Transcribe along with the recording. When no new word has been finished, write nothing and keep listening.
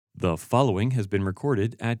The following has been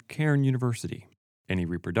recorded at Cairn University. Any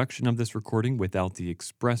reproduction of this recording without the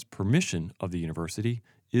express permission of the university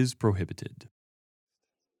is prohibited.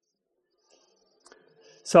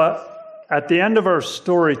 So at the end of our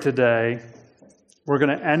story today, we're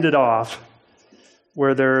going to end it off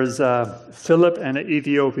where there's Philip and an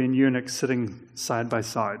Ethiopian eunuch sitting side by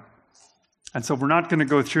side. And so we're not going to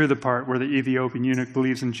go through the part where the Ethiopian eunuch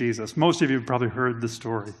believes in Jesus. Most of you have probably heard the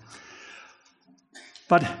story.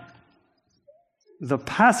 But the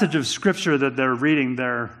passage of Scripture that they're reading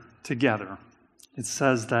there together, it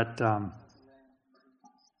says that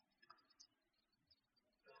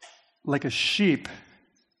like a sheep,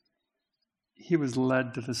 he was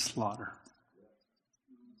led to the slaughter.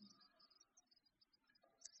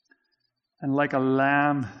 And like a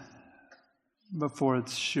lamb before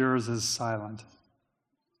its shears is silent,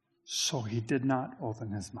 so he did not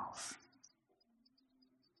open his mouth.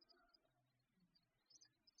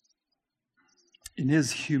 In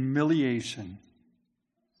his humiliation,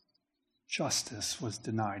 justice was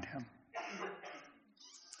denied him.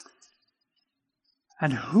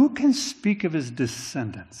 And who can speak of his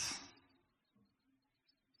descendants?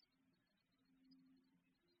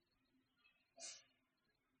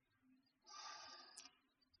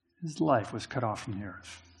 His life was cut off from the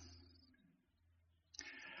earth.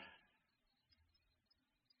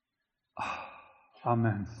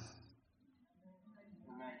 Amen.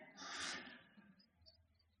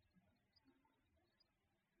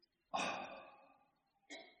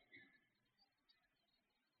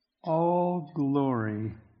 All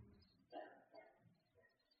glory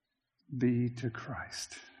be to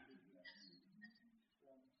Christ.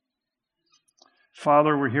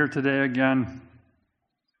 Father, we're here today again,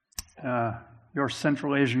 your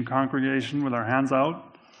Central Asian congregation with our hands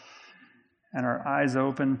out and our eyes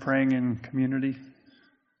open, praying in community.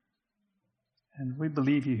 And we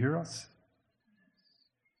believe you hear us.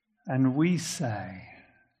 And we say,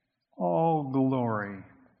 all glory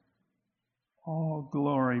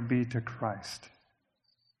be to Christ.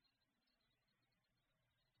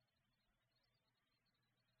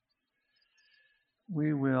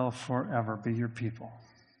 We will forever be your people.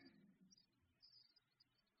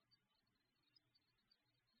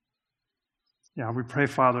 Yeah, we pray,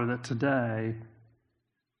 Father, that today,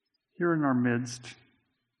 here in our midst,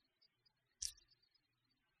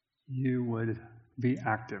 you would be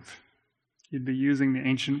active. You'd be using the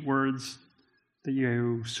ancient words that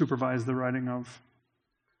you supervise the writing of.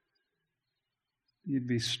 You'd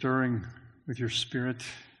be stirring with your Spirit.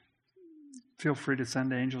 Feel free to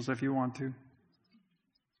send angels if you want to.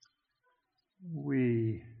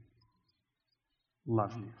 We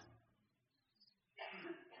love you.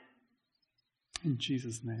 In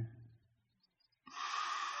Jesus' name.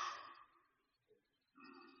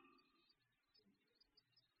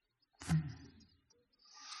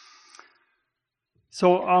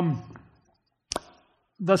 So,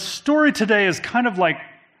 the story today is kind of like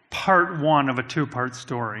part one of a two-part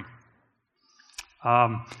story.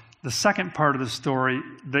 The second part of the story,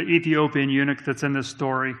 the Ethiopian eunuch that's in this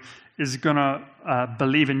story, is going to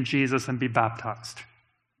believe in Jesus and be baptized.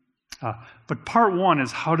 But part one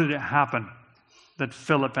is, how did it happen that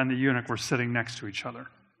Philip and the eunuch were sitting next to each other?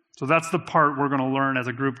 So that's the part we're going to learn as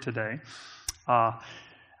a group today.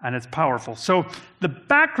 And it's powerful. So the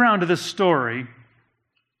background of this story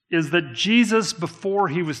is that Jesus, before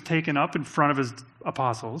he was taken up in front of his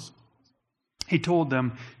apostles, he told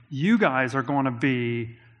them, you guys are going to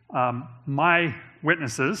be my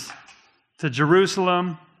witnesses to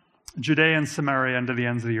Jerusalem, Judea and Samaria, and to the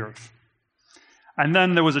ends of the earth. And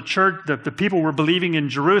then there was a church, the people were believing in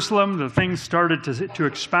Jerusalem, the things started to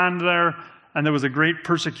expand there, and there was a great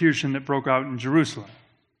persecution that broke out in Jerusalem.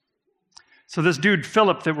 So this dude,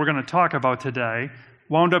 Philip, that we're going to talk about today,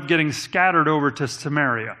 wound up getting scattered over to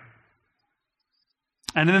Samaria.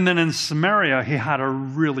 And then in Samaria, he had a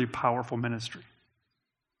really powerful ministry.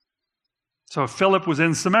 So Philip was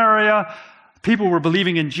in Samaria, people were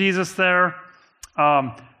believing in Jesus there,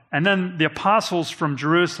 and then the apostles from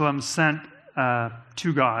Jerusalem sent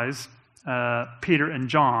two guys, Peter and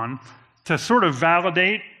John, to sort of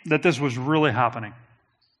validate that this was really happening.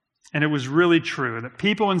 And it was really true, that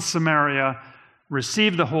people in Samaria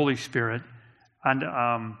received the Holy Spirit, and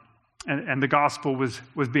the gospel was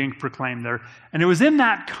being proclaimed there. And it was in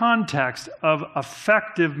that context of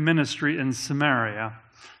effective ministry in Samaria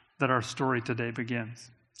that our story today begins.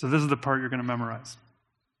 So this is the part you're going to memorize.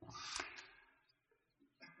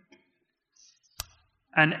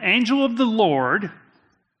 An angel of the Lord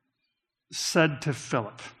said to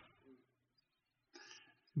Philip,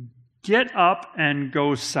 "Get up and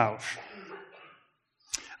go south."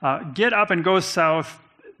 Get up and go south.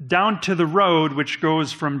 down to the road which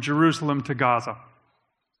goes from Jerusalem to Gaza.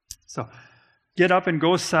 So get up and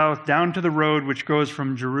go south down to the road which goes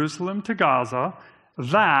from Jerusalem to Gaza.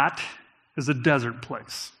 That is a desert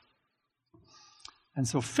place. And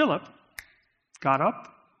so Philip got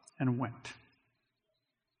up and went.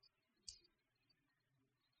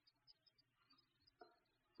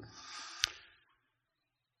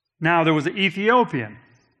 Now there was an Ethiopian.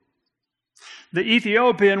 The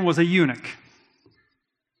Ethiopian was a eunuch.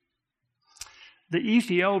 The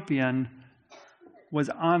Ethiopian was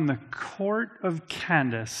on the court of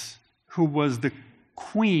Candace, who was the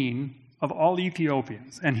queen of all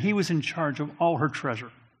Ethiopians, and he was in charge of all her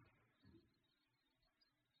treasure.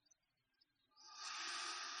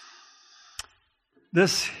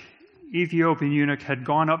 This Ethiopian eunuch had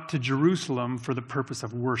gone up to Jerusalem for the purpose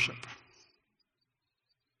of worship.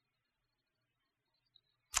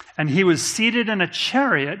 And he was seated in a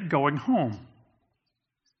chariot going home.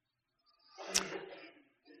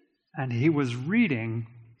 And he was reading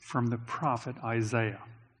from the prophet Isaiah.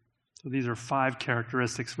 So these are 5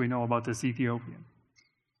 characteristics we know about this Ethiopian.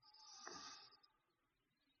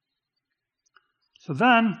 So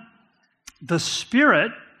then the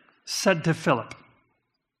Spirit said to Philip,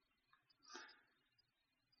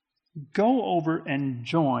 "Go over and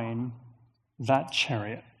join that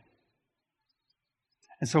chariot."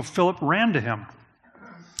 And so Philip ran to him.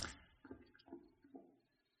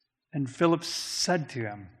 And Philip said to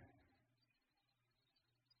him,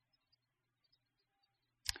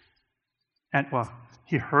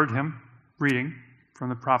 he heard him reading from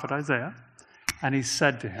the prophet Isaiah, and he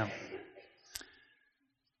said to him,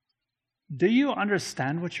 "Do you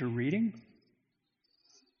understand what you're reading?"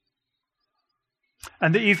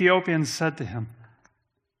 And the Ethiopian said to him,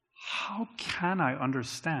 "How can I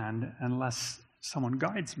understand unless someone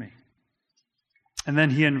guides me?" And then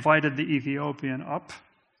he invited the Ethiopian up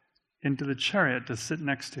into the chariot to sit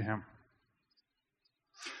next to him.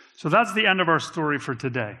 So that's the end of our story for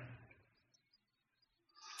today.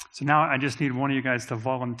 So now I just need one of you guys to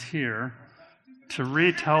volunteer to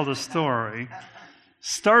retell the story,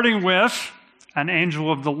 starting with an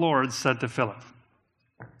angel of the Lord said to Philip.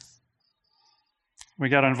 We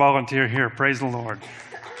got a volunteer here. Praise the Lord.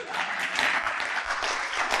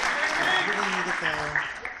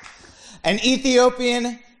 An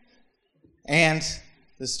Ethiopian and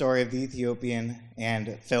the story of the Ethiopian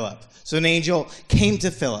and Philip. So an angel came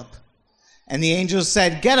to Philip, and the angel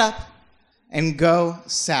said, "Get up and go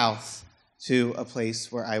south to a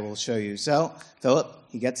place where I will show you." So Philip,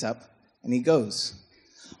 he gets up and he goes.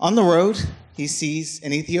 On the road, he sees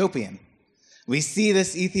an Ethiopian. We see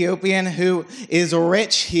this Ethiopian who is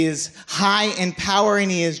rich, he is high in power,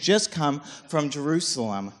 and he has just come from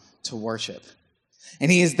Jerusalem to worship.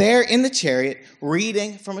 And he is there in the chariot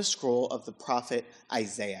reading from a scroll of the prophet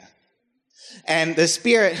Isaiah. And the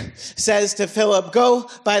Spirit says to Philip, "Go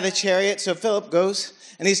by the chariot." So Philip goes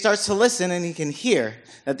and he starts to listen, and he can hear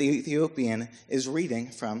that the Ethiopian is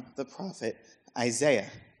reading from the prophet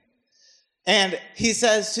Isaiah. And he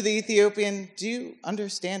says to the Ethiopian, "Do you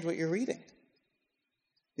understand what you're reading?"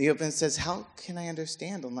 The Ethiopian says, "How can I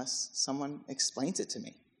understand unless someone explains it to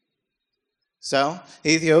me?" So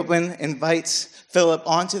the Ethiopian invites Philip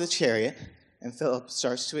onto the chariot, and Philip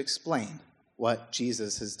starts to explain what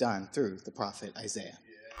Jesus has done through the prophet Isaiah.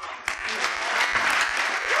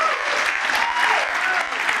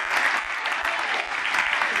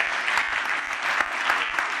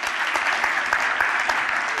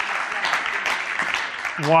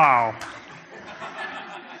 Wow.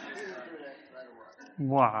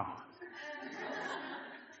 Wow.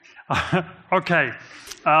 Okay.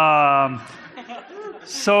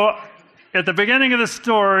 So at the beginning of the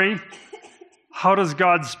story, how does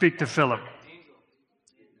God speak to Philip?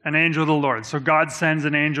 An angel of the Lord. So God sends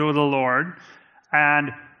an angel of the Lord.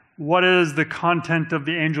 And what is the content of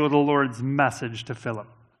the angel of the Lord's message to Philip?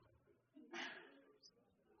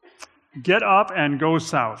 Get up and go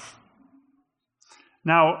south.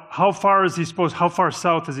 Now, how far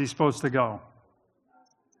south is he supposed to go?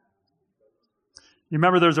 You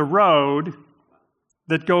remember there's a road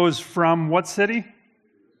that goes from what city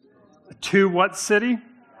to what city?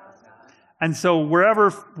 And so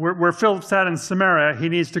where Philip's at in Samaria, he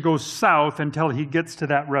needs to go south until he gets to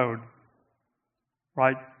that road.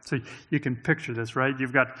 Right? So you can picture this, right?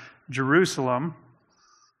 You've got Jerusalem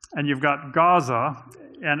and you've got Gaza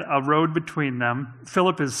and a road between them.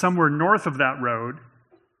 Philip is somewhere north of that road.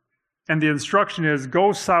 And the instruction is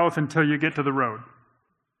go south until you get to the road.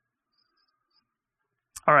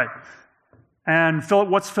 All right. And Philip,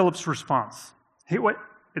 what's Philip's response?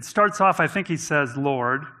 It starts off, I think he says,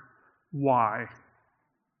 "Lord, why?"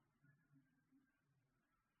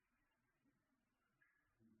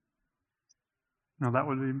 No, that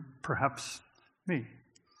would be perhaps me.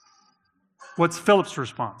 What's Philip's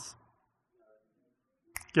response?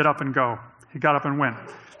 Get up and go. He got up and went.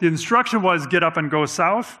 The instruction was get up and go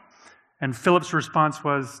south, and Philip's response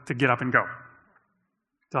was to get up and go.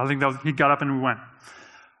 So I think he got up and we went.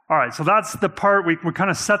 All right, so that's the part, we kind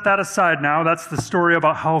of set that aside now. That's the story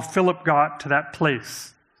about how Philip got to that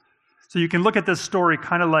place. So you can look at this story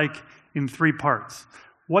kind of like in three parts.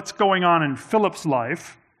 What's going on in Philip's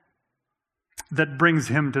life that brings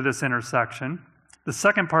him to this intersection? The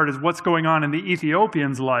second part is what's going on in the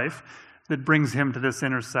Ethiopian's life that brings him to this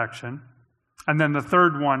intersection. And then the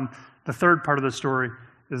third part of the story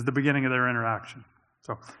is the beginning of their interaction.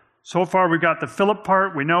 So far we've got the Philip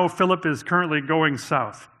part. We know Philip is currently going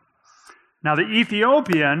south. Now the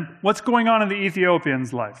Ethiopian, what's going on in the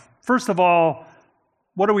Ethiopian's life? First of all,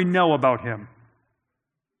 what do we know about him?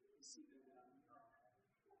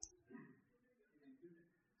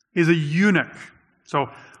 He's a eunuch. So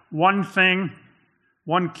one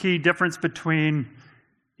key difference between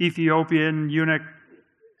Ethiopian eunuch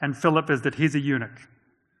and Philip is that he's a eunuch.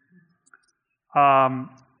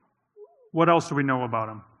 What else do we know about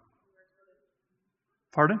him?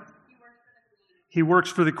 Pardon? He works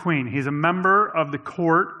for the queen. He's a member of the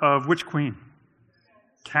court of which queen?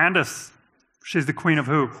 Candace. She's the queen of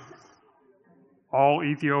who? All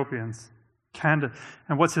Ethiopians. Candace.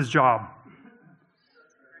 And what's his job?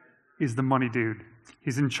 He's the money dude.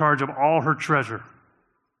 He's in charge of all her treasure.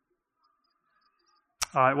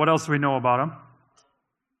 All right, what else do we know about him?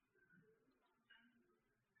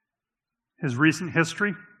 His recent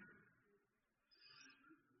history.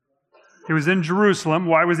 He was in Jerusalem.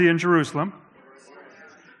 Why was he in Jerusalem?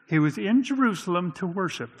 He was in Jerusalem to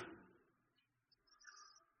worship.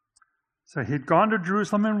 So he'd gone to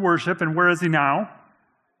Jerusalem and worship, and where is he now?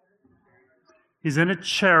 He's in a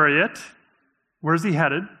chariot. Where's he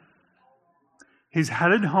headed? He's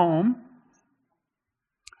headed home.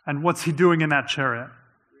 And what's he doing in that chariot?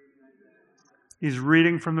 He's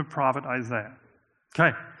reading from the prophet Isaiah.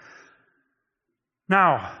 Okay.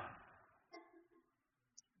 Now,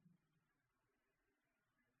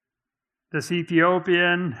 this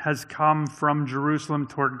Ethiopian has come from Jerusalem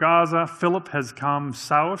toward Gaza. Philip has come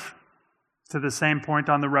south to the same point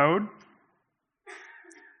on the road.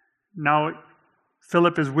 Now,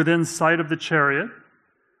 Philip is within sight of the chariot.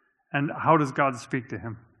 And how does God speak to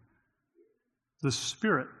him? The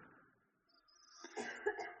Spirit.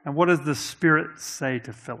 And what does the Spirit say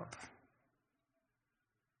to Philip?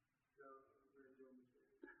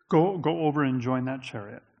 Go over and join that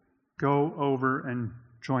chariot. Go over and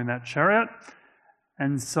join that chariot.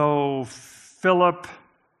 And so Philip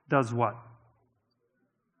does what?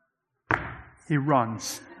 He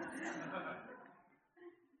runs.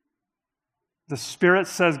 The Spirit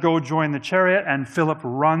says, go join the chariot, and Philip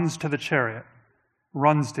runs to the chariot,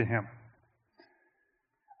 runs to him.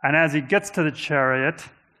 And as he gets to the chariot,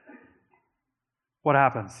 what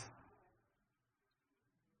happens?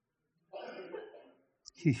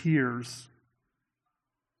 He hears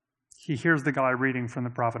the guy reading from the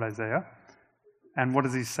prophet Isaiah. And what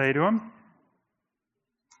does he say to him?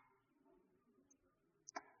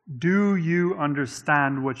 Do you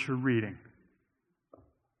understand what you're reading?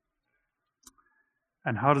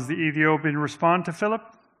 And how does the Ethiopian respond to Philip?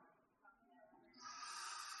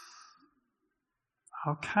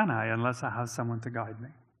 How can I unless I have someone to guide me?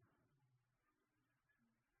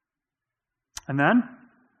 And then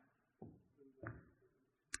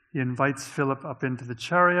he invites Philip up into the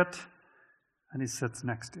chariot, and he sits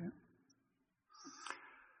next to him.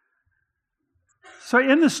 So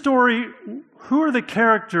in the story, who are the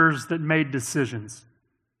characters that made decisions?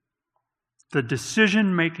 The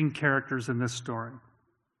decision-making characters in this story.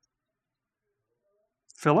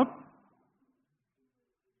 Philip?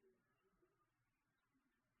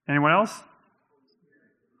 Anyone else?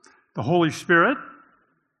 The Holy Spirit?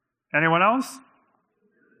 Anyone else?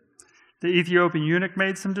 The Ethiopian eunuch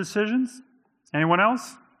made some decisions? Anyone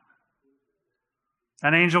else?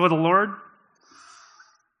 An angel of the Lord?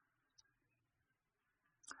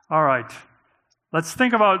 All right. Let's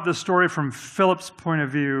think about the story from Philip's point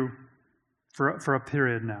of view for a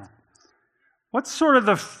period now. What's sort of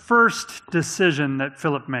the first decision that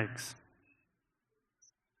Philip makes?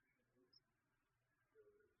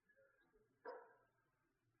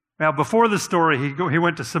 Now, before the story, he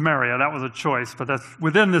went to Samaria. That was a choice, but that's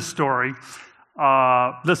within this story,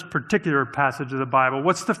 this particular passage of the Bible.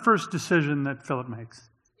 What's the first decision that Philip makes?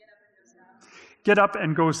 Get up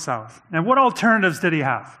and go south. And what alternatives did he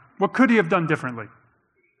have? What could he have done differently?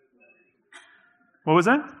 What was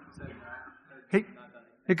that?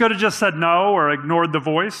 He could have just said no or ignored the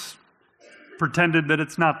voice, pretended that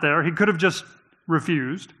it's not there. He could have just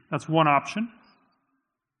refused. That's one option.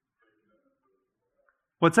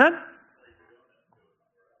 What's that?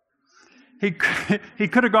 He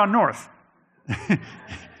could have gone north.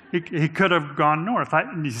 he could have gone north.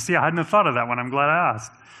 You see, I hadn't have thought of that one. I'm glad I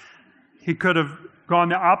asked. He could have gone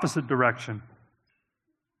the opposite direction.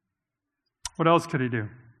 What else could he do?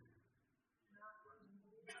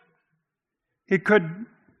 He could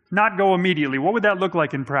not go immediately. What would that look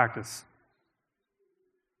like in practice?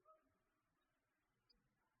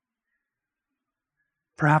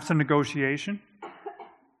 Perhaps a negotiation?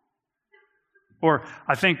 Or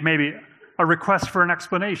I think maybe a request for an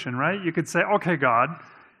explanation, right? You could say, okay, God,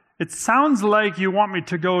 it sounds like you want me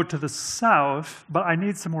to go to the south, but I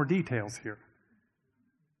need some more details here,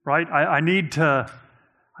 right? I need to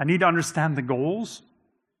understand the goals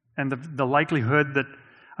and the likelihood that,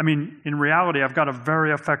 I mean, in reality, I've got a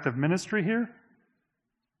very effective ministry here.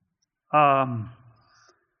 And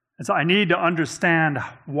so I need to understand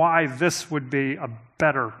why this would be a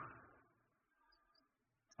better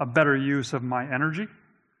use of my energy.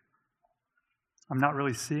 I'm not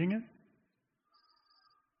really seeing it.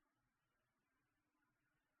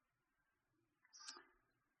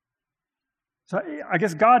 So I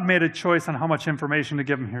guess God made a choice on how much information to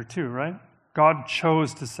give him here too, right? God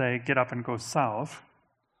chose to say, get up and go south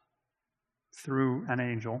through an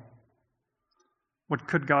angel. What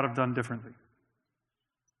could God have done differently?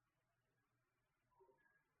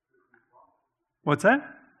 What's that?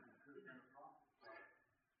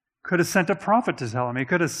 Could have sent a prophet to tell him. He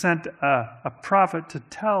could have sent a prophet to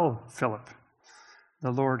tell Philip,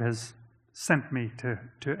 the Lord has sent me to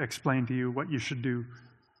explain to you what you should do,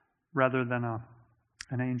 rather than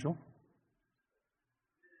an angel.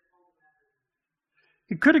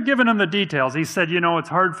 He could have given him the details. He said, it's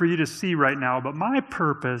hard for you to see right now, but my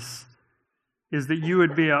purpose is that you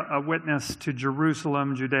would be a witness to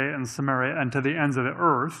Jerusalem, Judea, and Samaria, and to the ends of the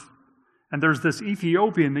earth. And there's this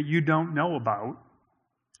Ethiopian that you don't know about,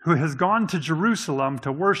 who has gone to Jerusalem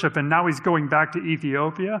to worship, and now he's going back to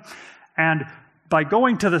Ethiopia. And by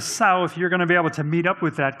going to the south, you're going to be able to meet up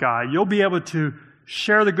with that guy. You'll be able to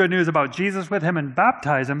share the good news about Jesus with him and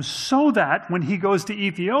baptize him, so that when he goes to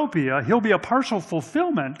Ethiopia, he'll be a partial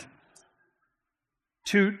fulfillment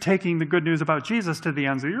to taking the good news about Jesus to the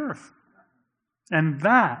ends of the earth. And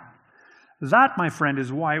that, my friend,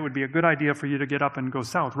 is why it would be a good idea for you to get up and go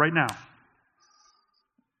south right now.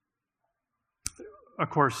 Of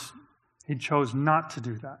course, he chose not to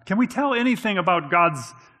do that. Can we tell anything about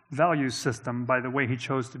God's value system by the way he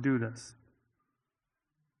chose to do this?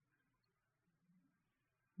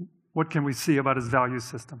 What can we see about his value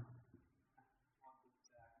system?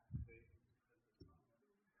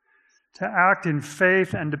 To act in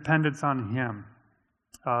faith and dependence on him.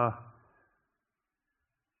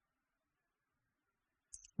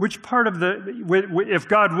 Which part of if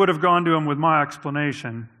God would have gone to him with my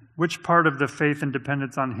explanation, which part of the faith and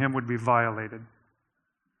dependence on him would be violated?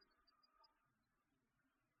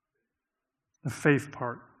 The faith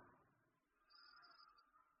part.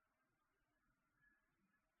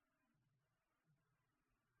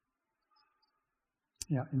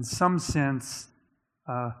 Yeah, in some sense,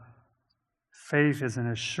 faith is an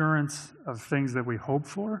assurance of things that we hope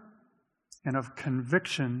for and of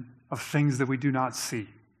conviction of things that we do not see.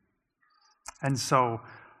 And so,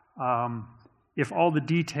 if all the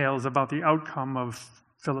details about the outcome of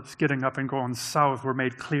Philip's getting up and going south were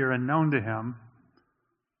made clear and known to him,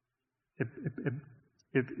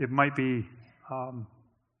 it might be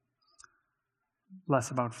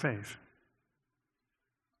less about faith.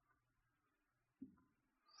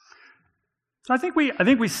 So I think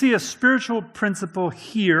we see a spiritual principle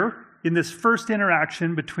here in this first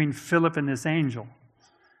interaction between Philip and this angel.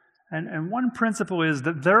 And one principle is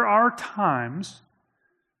that there are times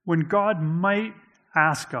when God might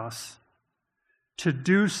ask us to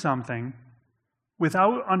do something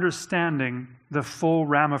without understanding the full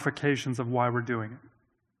ramifications of why we're doing it.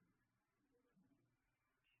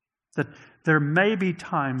 That there may be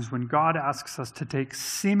times when God asks us to take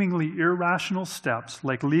seemingly irrational steps,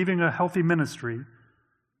 like leaving a healthy ministry,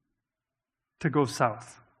 to go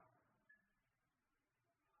south.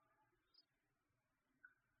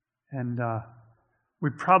 And we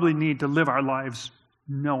probably need to live our lives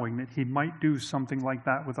knowing that he might do something like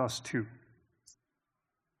that with us too.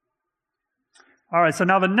 All right, so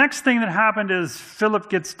now the next thing that happened is Philip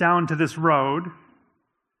gets down to this road.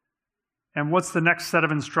 And what's the next set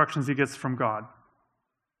of instructions he gets from God?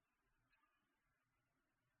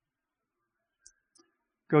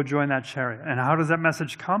 Go join that chariot. And how does that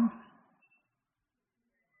message come?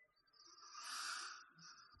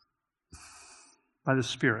 By the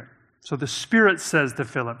Spirit. So the Spirit says to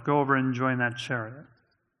Philip, go over and join that chariot.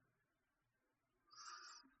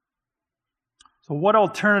 So what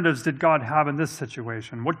alternatives did God have in this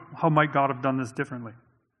situation? How might God have done this differently?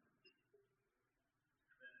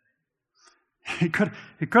 He could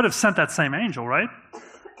have sent that same angel, right?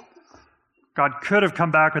 God could have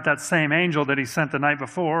come back with that same angel that he sent the night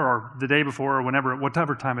before or the day before or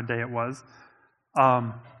whatever time of day it was,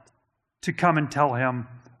 to come and tell him,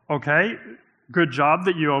 okay, good job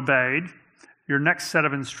that you obeyed. Your next set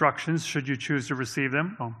of instructions, should you choose to receive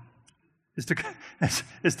them, is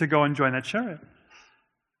to go and join that chariot.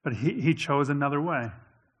 But he chose another way.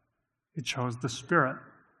 He chose the Spirit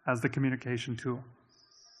as the communication tool.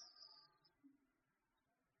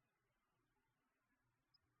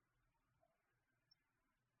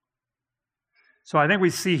 So I think we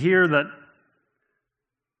see here that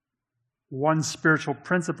one spiritual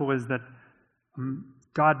principle is that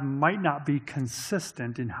God might not be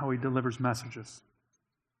consistent in how he delivers messages.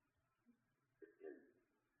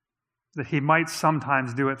 That he might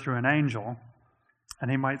sometimes do it through an angel,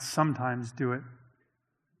 and he might sometimes do it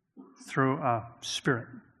through a spirit.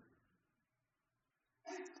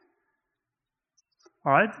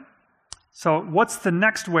 All right? So what's the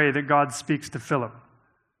next way that God speaks to Philip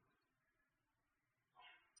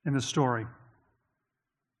in the story?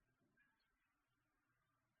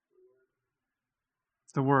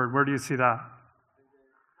 The word. Where do you see that?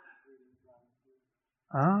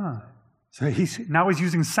 So now he's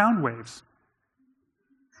using sound waves.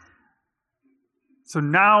 So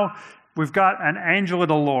now we've got an angel of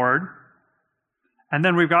the Lord, and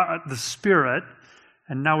then we've got the Spirit,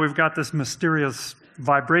 and now we've got this mysterious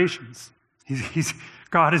vibrations.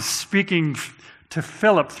 God is speaking to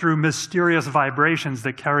Philip through mysterious vibrations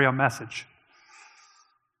that carry a message.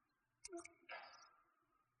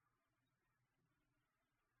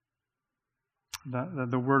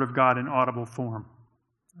 The Word of God in audible form.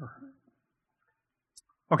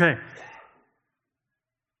 Okay.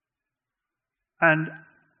 And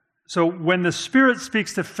so when the Spirit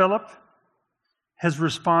speaks to Philip, his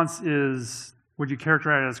response is, would you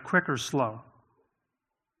characterize it as quick or slow?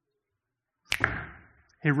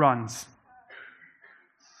 He runs.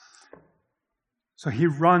 So he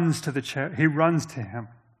runs to he runs to him.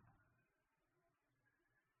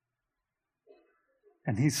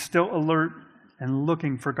 And he's still alert and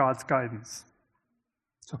looking for God's guidance.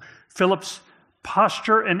 So Philip's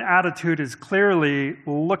posture and attitude is clearly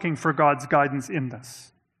looking for God's guidance in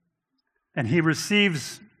this. And he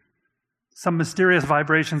receives some mysterious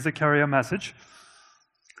vibrations that carry a message.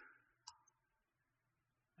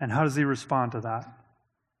 And how does he respond to that?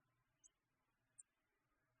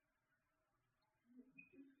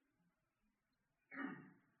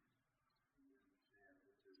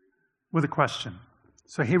 With a question.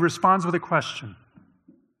 So he responds with a question.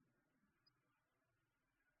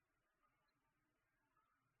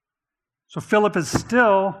 So Philip is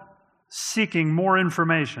still seeking more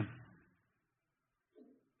information.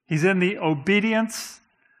 He's in the obedience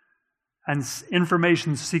and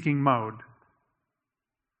information-seeking mode.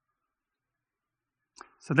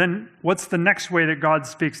 So then, what's the next way that God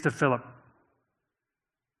speaks to Philip?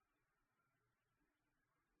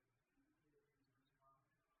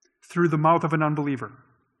 Through the mouth of an unbeliever.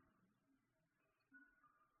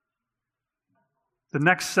 The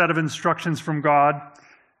next set of instructions from God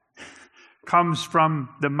comes from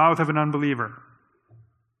the mouth of an unbeliever.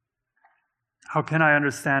 How can I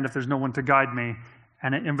understand if there's no one to guide me?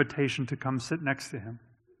 And an invitation to come sit next to him.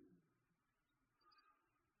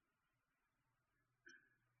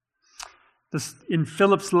 In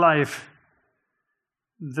Philip's life,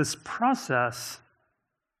 this process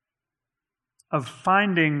of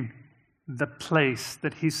finding the place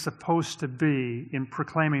that he's supposed to be in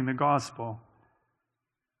proclaiming the gospel,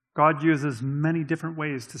 God uses many different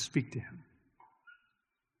ways to speak to him.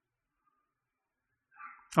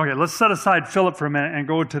 Okay, let's set aside Philip for a minute and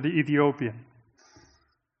go to the Ethiopian.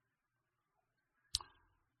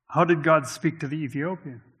 How did God speak to the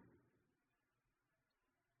Ethiopian?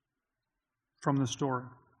 From the story.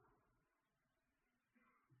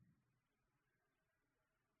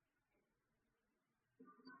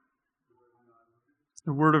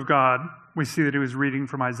 The Word of God, we see that he was reading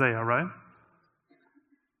from Isaiah, right?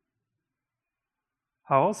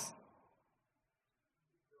 How else?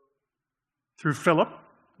 Through Philip,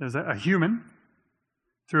 there's a human.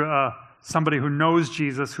 Through somebody who knows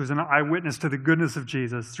Jesus, who's an eyewitness to the goodness of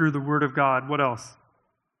Jesus. Through the Word of God. What else?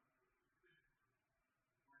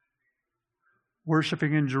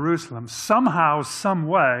 Worshipping in Jerusalem. Somehow, some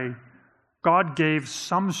way, God gave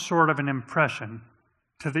some sort of an impression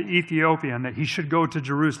to the Ethiopian that he should go to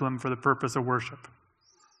Jerusalem for the purpose of worship.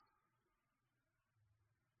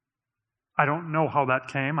 I don't know how that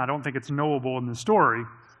came. I don't think it's knowable in the story.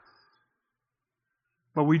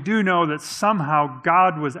 But we do know that somehow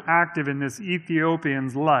God was active in this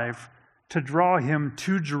Ethiopian's life to draw him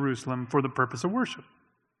to Jerusalem for the purpose of worship.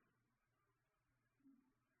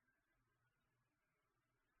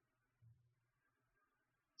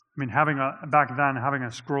 I mean, back then, having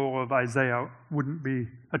a scroll of Isaiah wouldn't be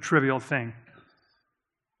a trivial thing.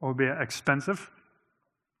 It would be expensive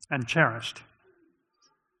and cherished.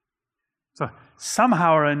 So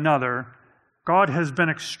somehow or another, God has been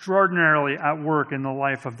extraordinarily at work in the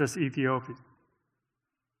life of this Ethiopian.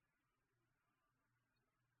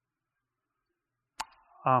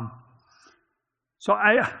 So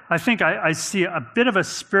I think I see a bit of a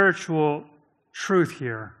spiritual truth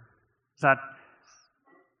here, that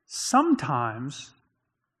sometimes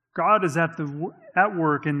God is at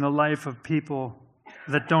work in the life of people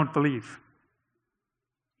that don't believe,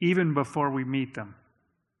 even before we meet them.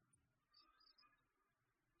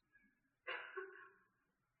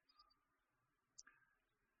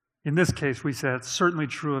 In this case, we say it's certainly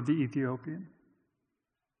true of the Ethiopian.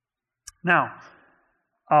 Now,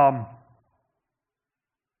 a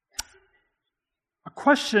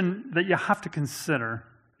question that you have to consider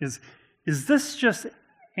is this just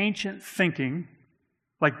ancient thinking?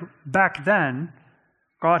 Like back then,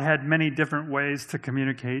 God had many different ways to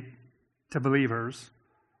communicate to believers,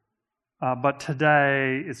 but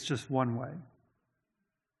today it's just one way.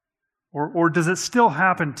 Or does it still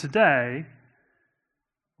happen today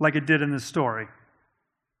like it did in the story?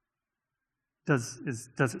 Does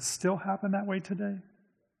it still happen that way today?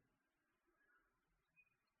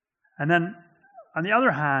 And then, on the other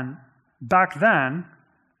hand,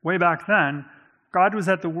 way back then, God was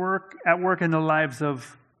at work in the lives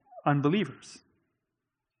of unbelievers,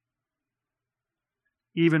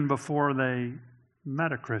 even before they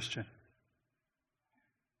met a Christian.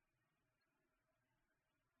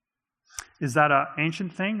 Is that an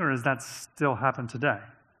ancient thing, or does that still happen today?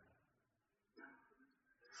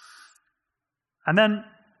 And then,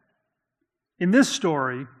 in this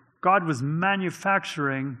story, God was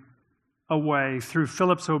manufacturing a way through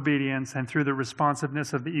Philip's obedience and through the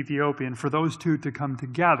responsiveness of the Ethiopian for those two to come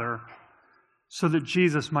together so that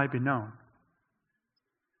Jesus might be known.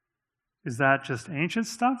 Is that just ancient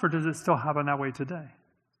stuff, or does it still happen that way today?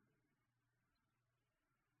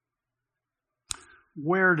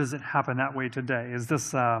 Where does it happen that way today? Is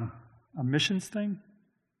this a missions thing?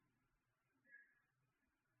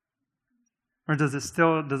 Or does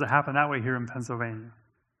it happen that way here in Pennsylvania?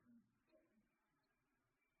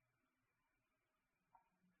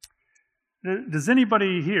 Does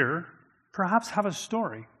anybody here perhaps have a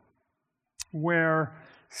story where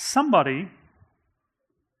somebody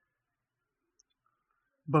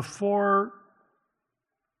before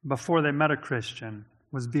they met a Christian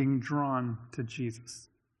was being drawn to Jesus?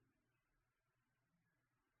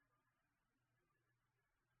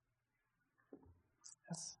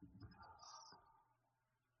 Yes.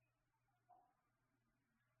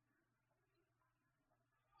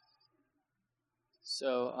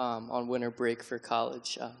 So on winter break for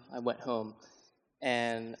college, I went home,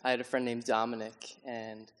 and I had a friend named Dominic,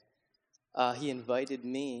 and he invited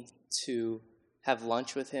me to have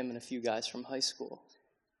lunch with him and a few guys from high school.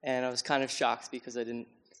 And I was kind of shocked because I didn't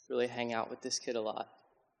really hang out with this kid a lot.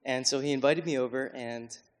 And so he invited me over,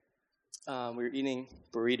 and we were eating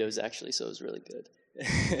burritos, actually, so it was really good.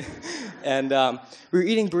 And we were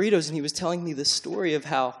eating burritos, and he was telling me the story of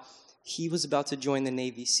how he was about to join the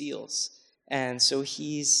Navy SEALs. And so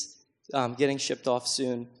he's getting shipped off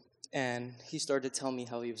soon, and he started to tell me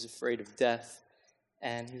how he was afraid of death.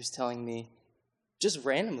 And he was telling me just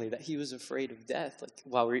randomly that he was afraid of death, like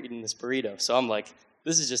while we were eating this burrito. So I'm like,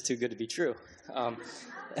 this is just too good to be true.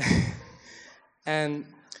 And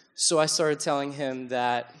so I started telling him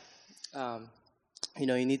that,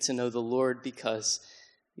 you need to know the Lord because,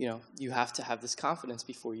 you have to have this confidence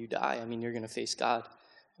before you die. I mean, you're going to face God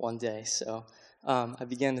one day. So I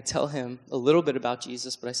began to tell him a little bit about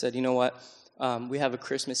Jesus, but I said, you know what? We have a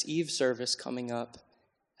Christmas Eve service coming up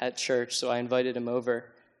at church, so I invited him over,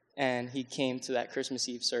 and he came to that Christmas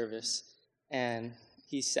Eve service, and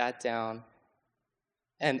he sat down.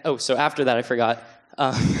 And so after that, I forgot.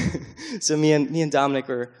 So me and Dominic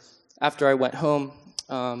after I went home,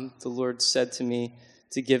 the Lord said to me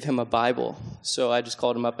to give him a Bible. So I just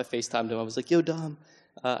called him up. I FaceTimed him. I was like, yo, Dom,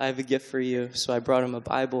 I have a gift for you. So I brought him a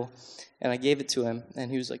Bible, and I gave it to him,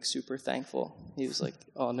 and he was like super thankful. He was like,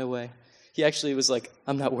 oh, no way. He actually was like,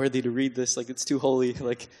 I'm not worthy to read this. Like, it's too holy.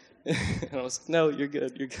 Like, and I was like, no, you're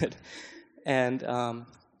good. And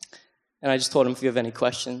And I just told him, if you have any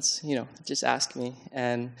questions, just ask me.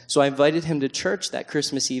 And so I invited him to church that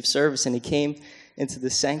Christmas Eve service, and he came into the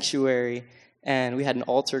sanctuary, and we had an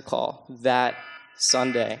altar call that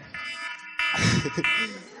Sunday.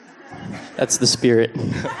 That's the spirit.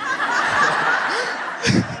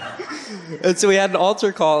 And so we had an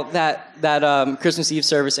altar call that Christmas Eve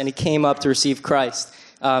service, and he came up to receive Christ.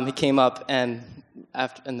 He came up and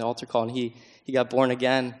after in the altar call, and he got born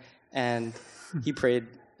again, and he prayed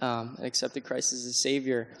and accepted Christ as his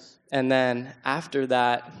Savior. And then after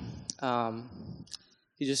that,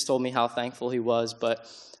 he just told me how thankful he was. But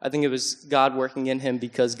I think it was God working in him,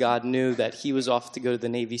 because God knew that he was off to go to the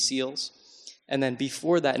Navy SEALs. And then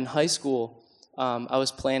before that, in high school, I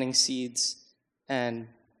was planting seeds, and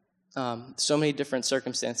so many different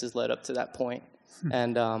circumstances led up to that point.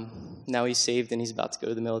 And now he's saved, and he's about to go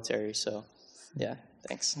to the military. So, yeah,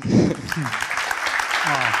 thanks.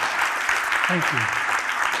 Thank you.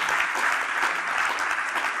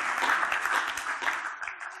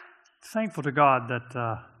 Thankful to God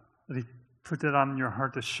that he put it on your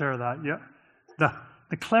heart to share that. Yeah,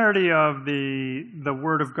 the clarity of the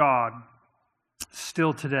Word of God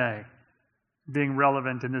still today being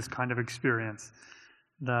relevant in this kind of experience.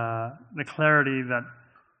 The clarity that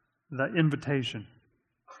the invitation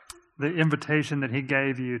that he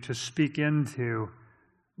gave you to speak into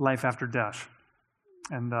life after death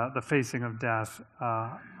and the facing of death.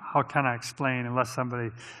 How can I explain unless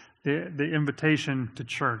somebody, the invitation to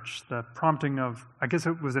church, the prompting of, I guess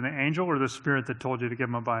it was an angel or the Spirit that told you to give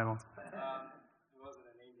him a Bible? It wasn't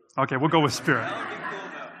an angel. Okay, we'll go with Spirit. That would be cool,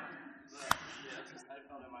 though. I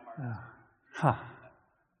felt it in my heart. Huh.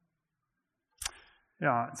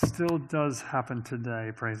 Yeah, it still does happen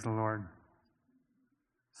today, praise the Lord.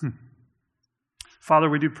 Father,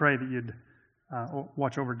 we do pray that you'd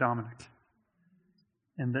watch over Dominic,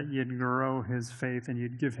 and that you'd grow his faith, and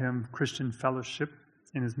you'd give him Christian fellowship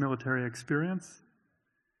in his military experience,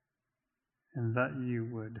 and that you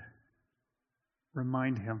would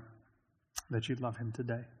remind him that you love him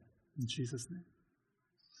today. In Jesus' name.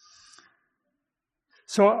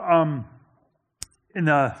 So, in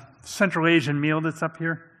the Central Asian meal that's up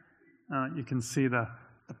here, you can see the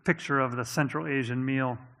picture of the Central Asian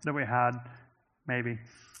meal that we had, maybe.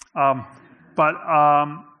 But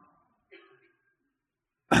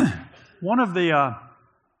one of the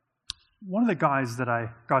guys that I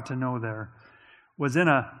got to know there was in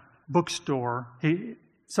a bookstore.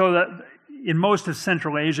 So that in most of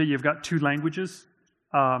Central Asia, you've got two languages.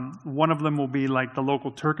 One of them will be like the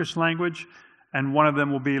local Turkish language, and one of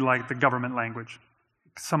them will be like the government language.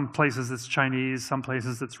 Some places it's Chinese, some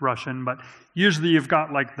places it's Russian, but usually you've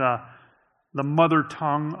got like the mother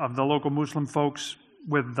tongue of the local Muslim folks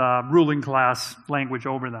with the ruling class language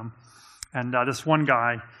over them. And this one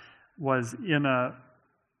guy was in a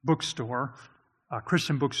bookstore, a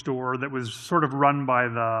Christian bookstore that was sort of run by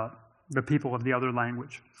the people of the other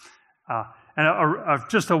language. And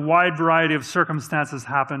just a wide variety of circumstances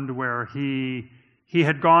happened where he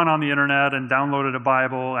had gone on the internet and downloaded a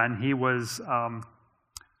Bible, and he was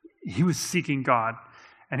seeking God.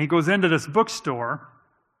 And he goes into this bookstore,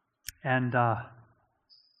 and the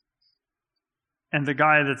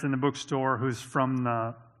guy that's in the bookstore, who's from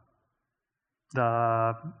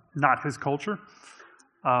the not his culture,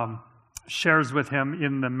 shares with him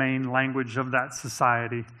in the main language of that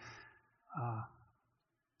society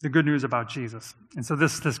the good news about Jesus. And so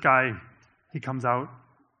this guy, he comes out.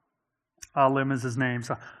 Alim is his name.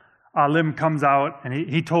 So Alim comes out, and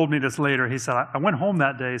he told me this later. He said, I went home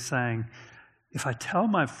that day saying, if I tell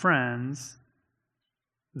my friends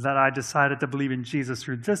that I decided to believe in Jesus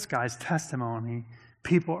through this guy's testimony,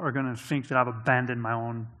 people are going to think that I've abandoned my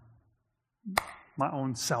own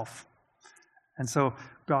self. And so,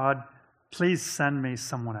 God, please send me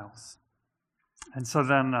someone else. And so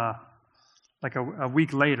then, like a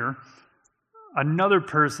week later, another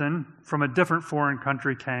person from a different foreign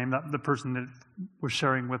country came. The person that was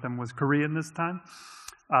sharing with him was Korean this time.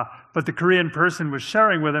 But the Korean person was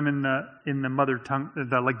sharing with him in the mother tongue,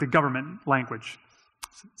 the government language.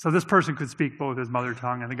 So this person could speak both his mother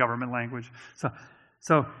tongue and the government language.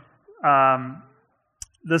 So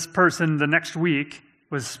this person the next week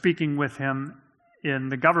was speaking with him in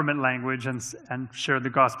the government language and shared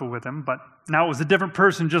the gospel with him. But now it was a different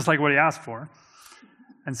person, just like what he asked for.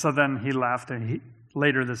 And so then he left, and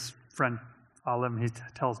later this friend, Alim, he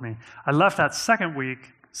tells me, I left that second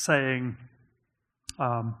week saying,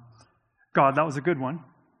 God, that was a good one.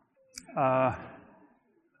 I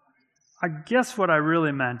guess what I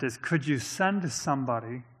really meant is, could you send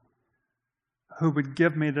somebody who would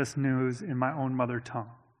give me this news in my own mother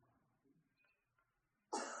tongue?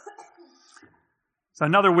 So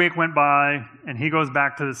another week went by, and he goes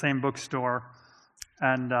back to the same bookstore.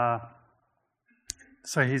 And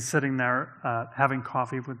so he's sitting there having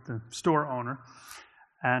coffee with the store owner.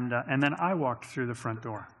 And then I walked through the front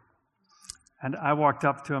door. And I walked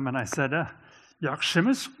up to him and I said,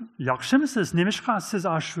 Yakshimiz nimishkasiz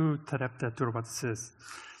ashu terepte turbatsiz.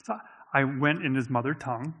 So I went in his mother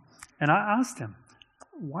tongue and I asked him,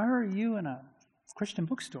 why are you in a Christian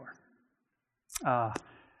bookstore?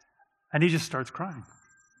 And he just starts crying.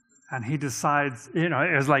 And he decides, it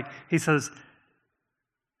was like, he says,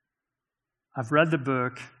 I've read the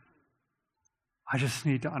book. I just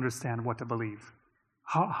need to understand what to believe.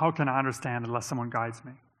 How can I understand unless someone guides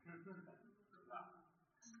me?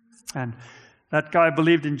 And that guy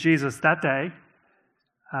believed in Jesus that day.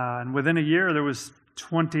 And within a year, there was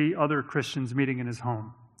 20 other Christians meeting in his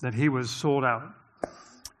home, that he was sold out.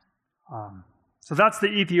 So that's the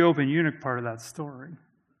Ethiopian eunuch part of that story.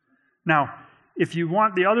 Now, if you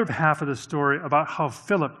want the other half of the story about how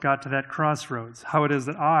Philip got to that crossroads, how it is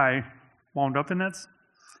that I wound up in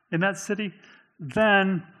that city,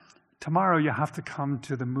 then tomorrow you have to come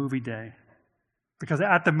to the movie day. Because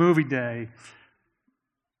at the movie day,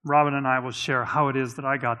 Robin and I will share how it is that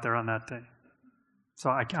I got there on that day. So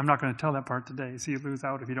I'm not going to tell that part today, so you lose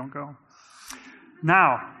out if you don't go.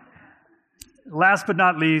 Now, last but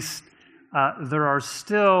not least, there are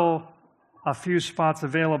still a few spots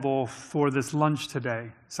available for this lunch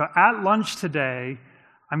today. So at lunch today,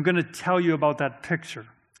 I'm going to tell you about that picture.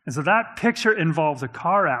 And so that picture involves a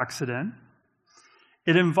car accident.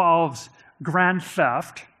 It involves grand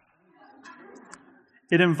theft.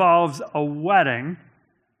 It involves a wedding.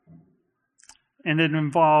 And it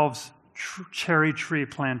involves cherry tree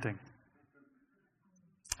planting.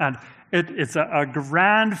 And it's a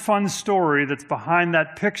grand, fun story that's behind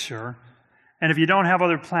that picture. And if you don't have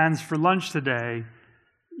other plans for lunch today,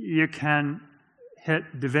 you can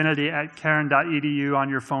hit divinity@cairn.edu on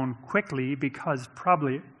your phone quickly, because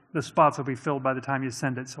probably the spots will be filled by the time you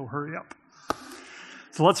send it, so hurry up.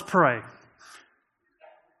 So let's pray.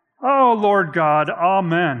 Oh, Lord God,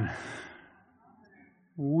 amen.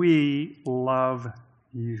 We love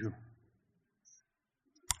you.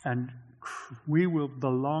 And we will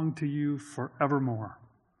belong to you forevermore.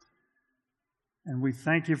 And we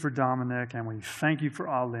thank you for Dominic, and we thank you for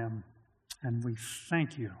Alim, and we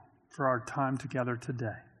thank you for our time together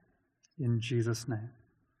today. In Jesus' name.